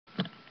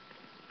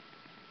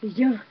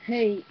Yeah,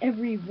 hey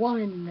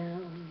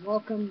everyone,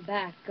 welcome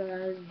back.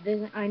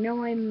 I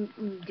know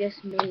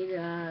just made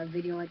a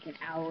video like an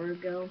hour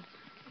ago,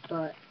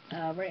 but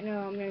right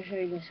now I'm gonna show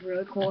you this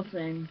really cool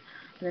thing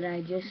that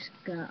I just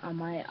got on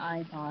my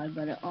iPod,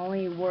 but it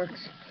only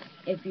works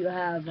if you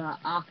have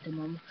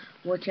Optimum,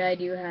 which I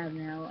do have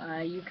now.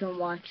 You can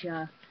watch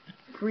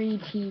free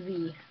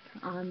TV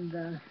on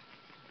the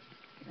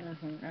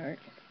alright.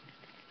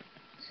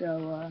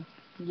 So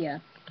yeah,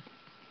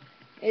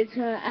 it's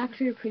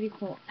actually a pretty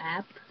cool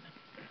app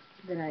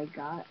that I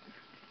got.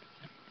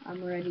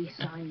 I'm already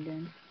signed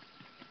in.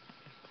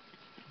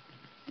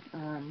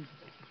 Um,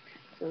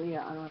 so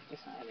yeah, I don't have to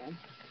sign in.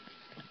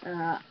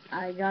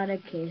 I got a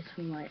case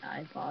for my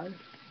iPod.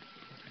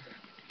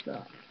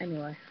 So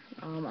anyway,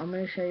 I'm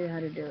gonna show you how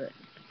to do it.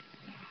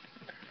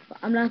 But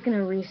I'm not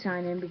gonna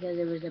re-sign in because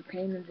it was a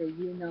pain in the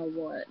you know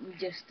what.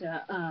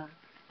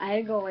 I had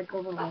to go like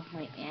over like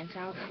my aunt's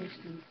house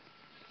just to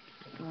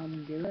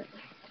do it.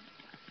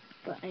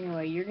 But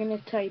anyway, you're gonna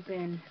type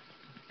in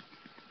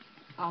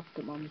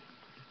Optimum.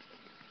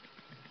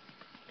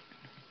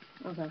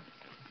 Okay.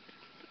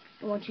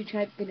 Once you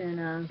type it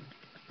in,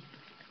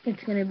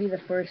 it's gonna be the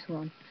first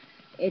one.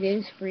 It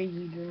is free.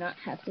 You do not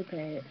have to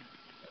pay it.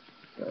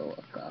 So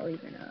look, I'll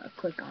even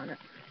click on it.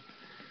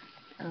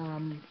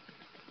 Um,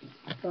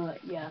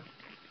 but yeah,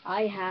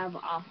 I have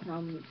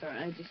Optimum. Sorry,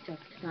 I just took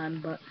the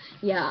time, but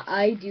yeah,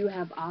 I do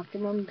have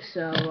Optimum.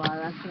 So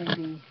that's gonna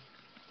be.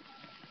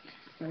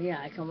 So yeah,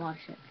 I can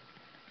watch it.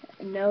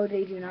 No,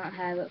 they do not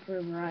have it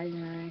for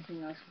Verizon or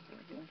anything else.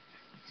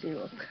 See,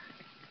 look,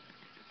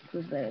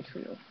 prove that it's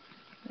real.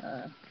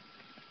 Uh,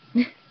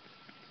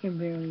 can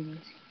barely even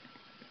see.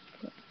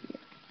 But, yeah.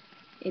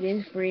 It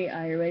is free.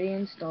 I already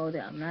installed it.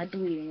 I'm not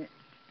deleting it.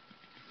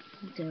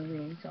 It's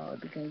already installed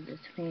because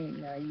it's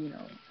pain. You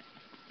know.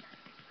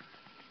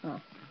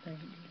 Oh,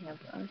 yeah,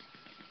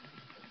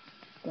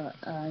 but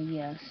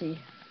yeah, see,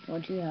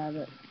 once you have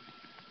it,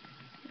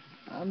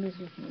 I'm just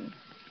looking,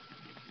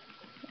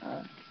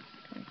 uh,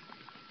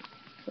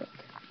 look.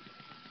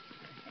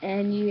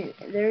 And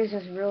there's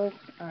this really,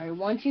 alright,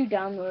 once you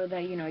download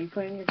that, you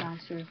put in your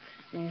password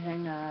and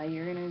everything,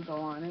 you're gonna go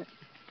on it,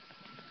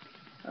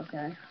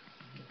 okay?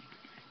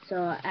 So,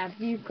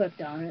 after you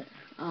clicked on it,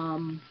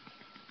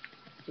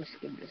 just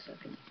give it a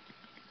second.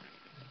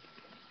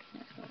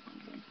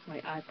 My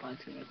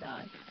iPod's gonna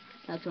die.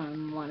 That's why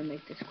I want to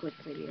make this quick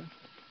video.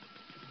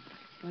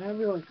 Well, not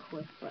really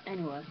quick, but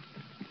anyway.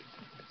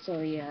 So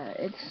yeah,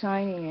 it's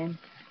signing in.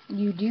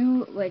 You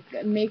do like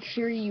make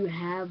sure you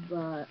have.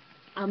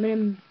 I'm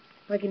gonna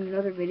like in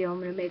another video. I'm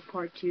gonna make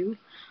part two.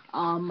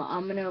 I'm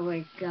gonna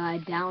like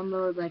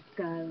download like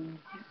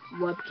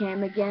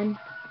webcam again.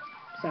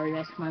 Sorry,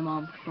 that's my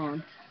mom's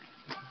phone.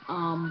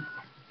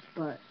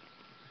 But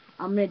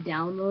I'm gonna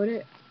download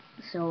it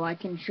so I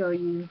can show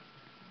you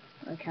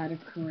like how to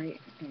create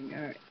thing.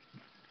 Alright.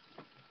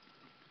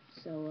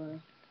 So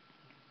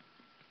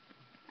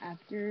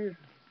after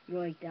you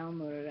like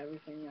downloaded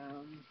everything,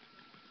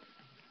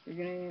 you're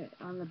gonna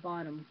on the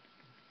bottom.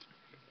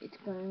 It's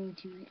going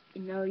to,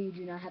 no, you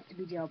do not have to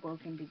be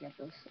jailbroken to get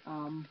this.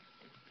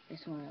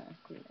 Just want to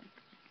clear them.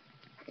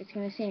 It's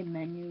going to say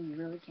menu, you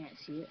really can't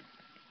see it.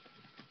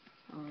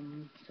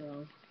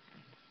 So,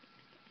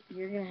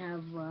 you're going to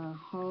have,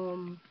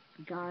 home,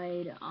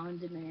 guide, on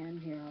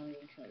demand, here, I'll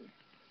even show you.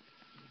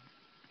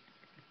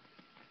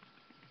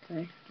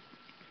 Okay.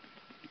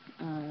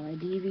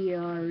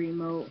 DVR,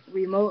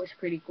 remote is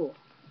pretty cool.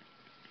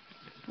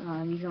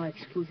 You can, like,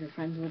 spoof your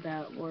friends with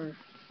that, or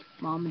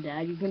mom and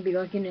dad. You can be,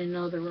 like, in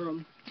another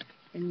room,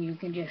 and you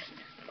can just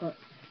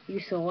you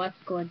select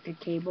like the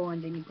cable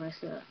and then you press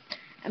the.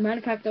 As a matter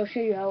of fact, I'll show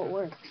you how it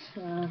works.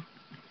 Hold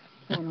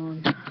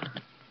on.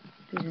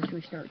 Just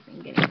restart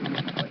and get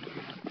it.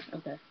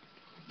 Okay.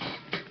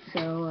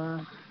 So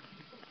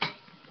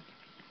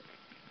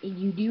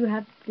you do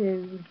have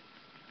to.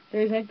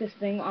 There's like this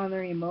thing on the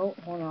remote.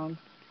 Hold on.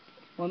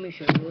 Let me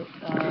show you.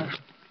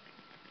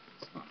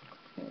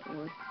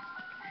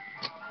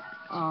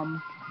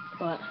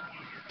 But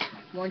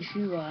once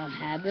you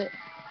have it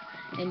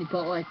and you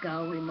put like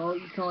a remote,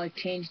 you can like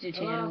change the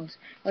channels.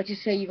 Let's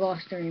just say you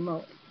lost the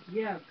remote.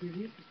 Yeah, because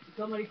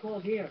somebody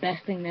called here.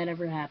 Best thing that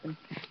ever happened.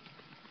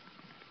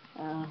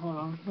 Hold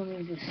on. Let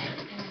me just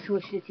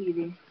switch the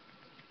TV.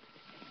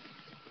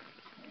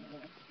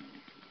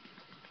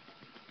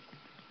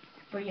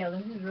 But yeah,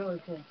 this is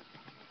really cool.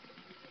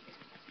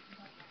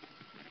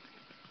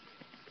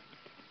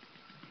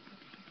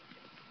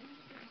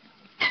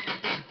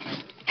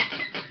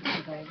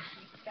 Okay.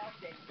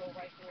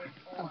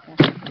 Okay.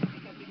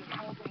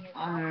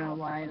 I don't know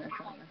why that's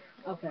on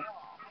there. Okay.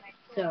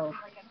 So,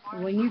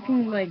 when you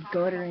can, like,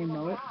 go to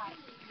remote,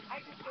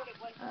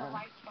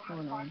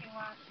 hold on.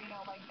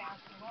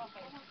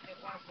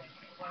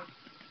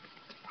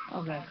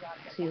 Okay.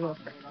 See, look.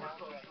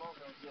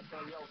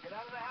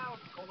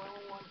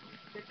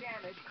 The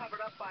damage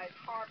covered up by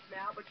tarp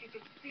now, but you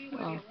can see where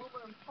the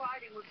aluminum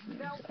siding was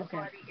melted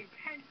by the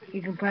intensity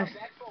You can press of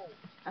that bolt.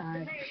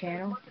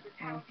 channel.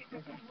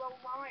 Low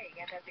lying,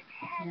 and that the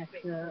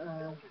You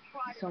have to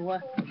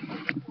select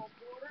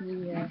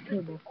the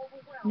cable.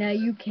 Now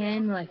you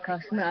can like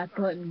custom it. I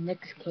put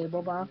Nick's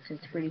cable box.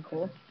 It's pretty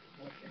cool.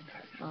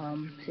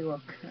 See,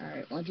 look.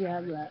 Alright, once you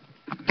have that.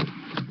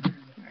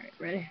 Alright,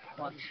 ready?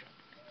 Watch.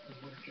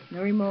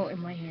 No remote in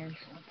my hands.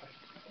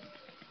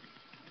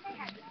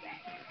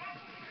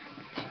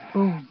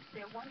 Boom.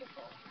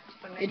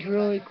 It's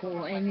really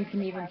cool, and you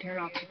can even turn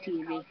off the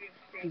TV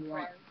if you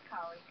want.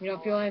 You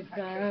don't feel like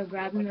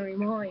grabbing the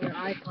remote on your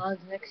iPod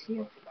next to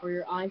you, or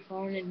your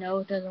iPhone, and no,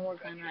 it doesn't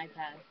work on an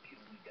iPad.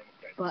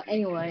 But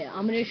anyway,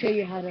 I'm going to show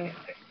you how to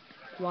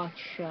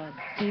watch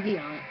TV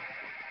on it.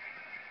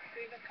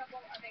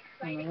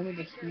 Let me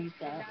just mute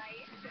that.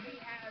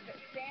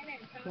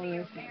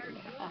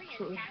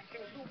 Actually.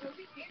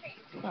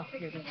 Oh,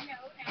 here it is.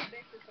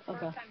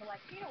 Okay.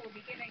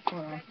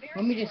 Hold on.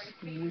 Let me just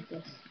mute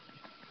this.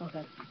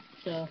 Okay.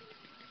 So,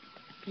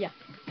 yeah.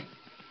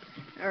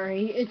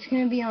 Alright, it's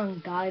going to be on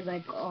guide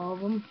like all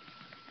of them.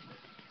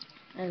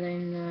 And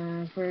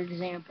then, for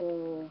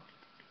example,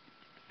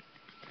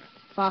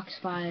 Fox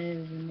 5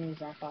 and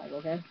News at 5,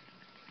 okay?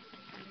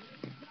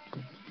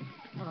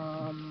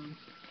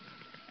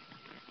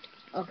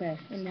 Okay,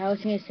 and now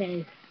it's going to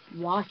say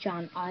watch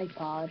on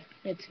iPod.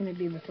 It's going to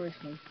be the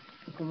first one.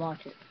 You can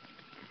watch it.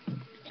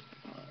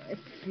 If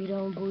you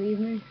don't believe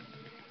me,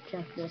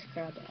 check this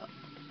crap out.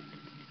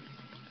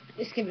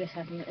 Just give it a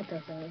second. It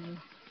does everything.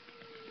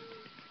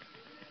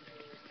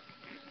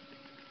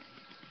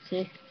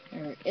 See?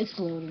 Alright, it's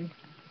loading.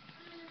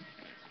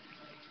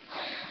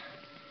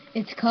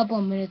 It's a couple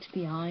of minutes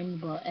behind,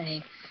 but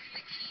hey.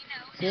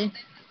 See?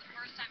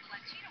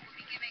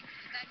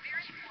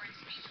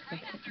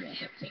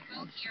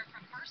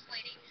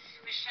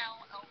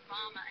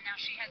 Now,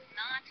 she has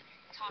not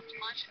talked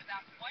much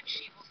about what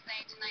she will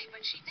say tonight,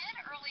 but she did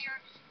earlier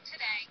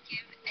today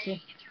give an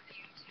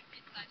interview to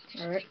Inside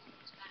Edition. Alright.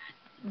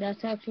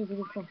 That's actually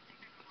pretty cool.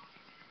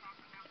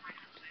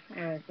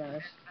 Alright,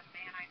 guys.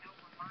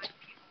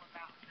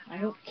 I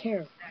don't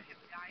care.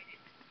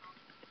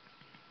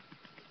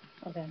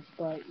 Okay,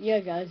 but yeah,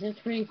 guys, it's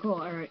pretty cool.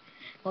 Alright.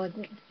 Like,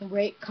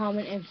 rate,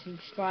 comment, and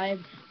subscribe.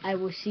 I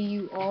will see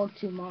you all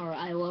tomorrow.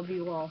 I love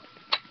you all.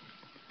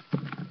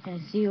 And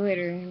see you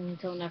later.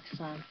 Until next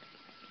time.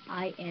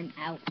 I am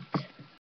out.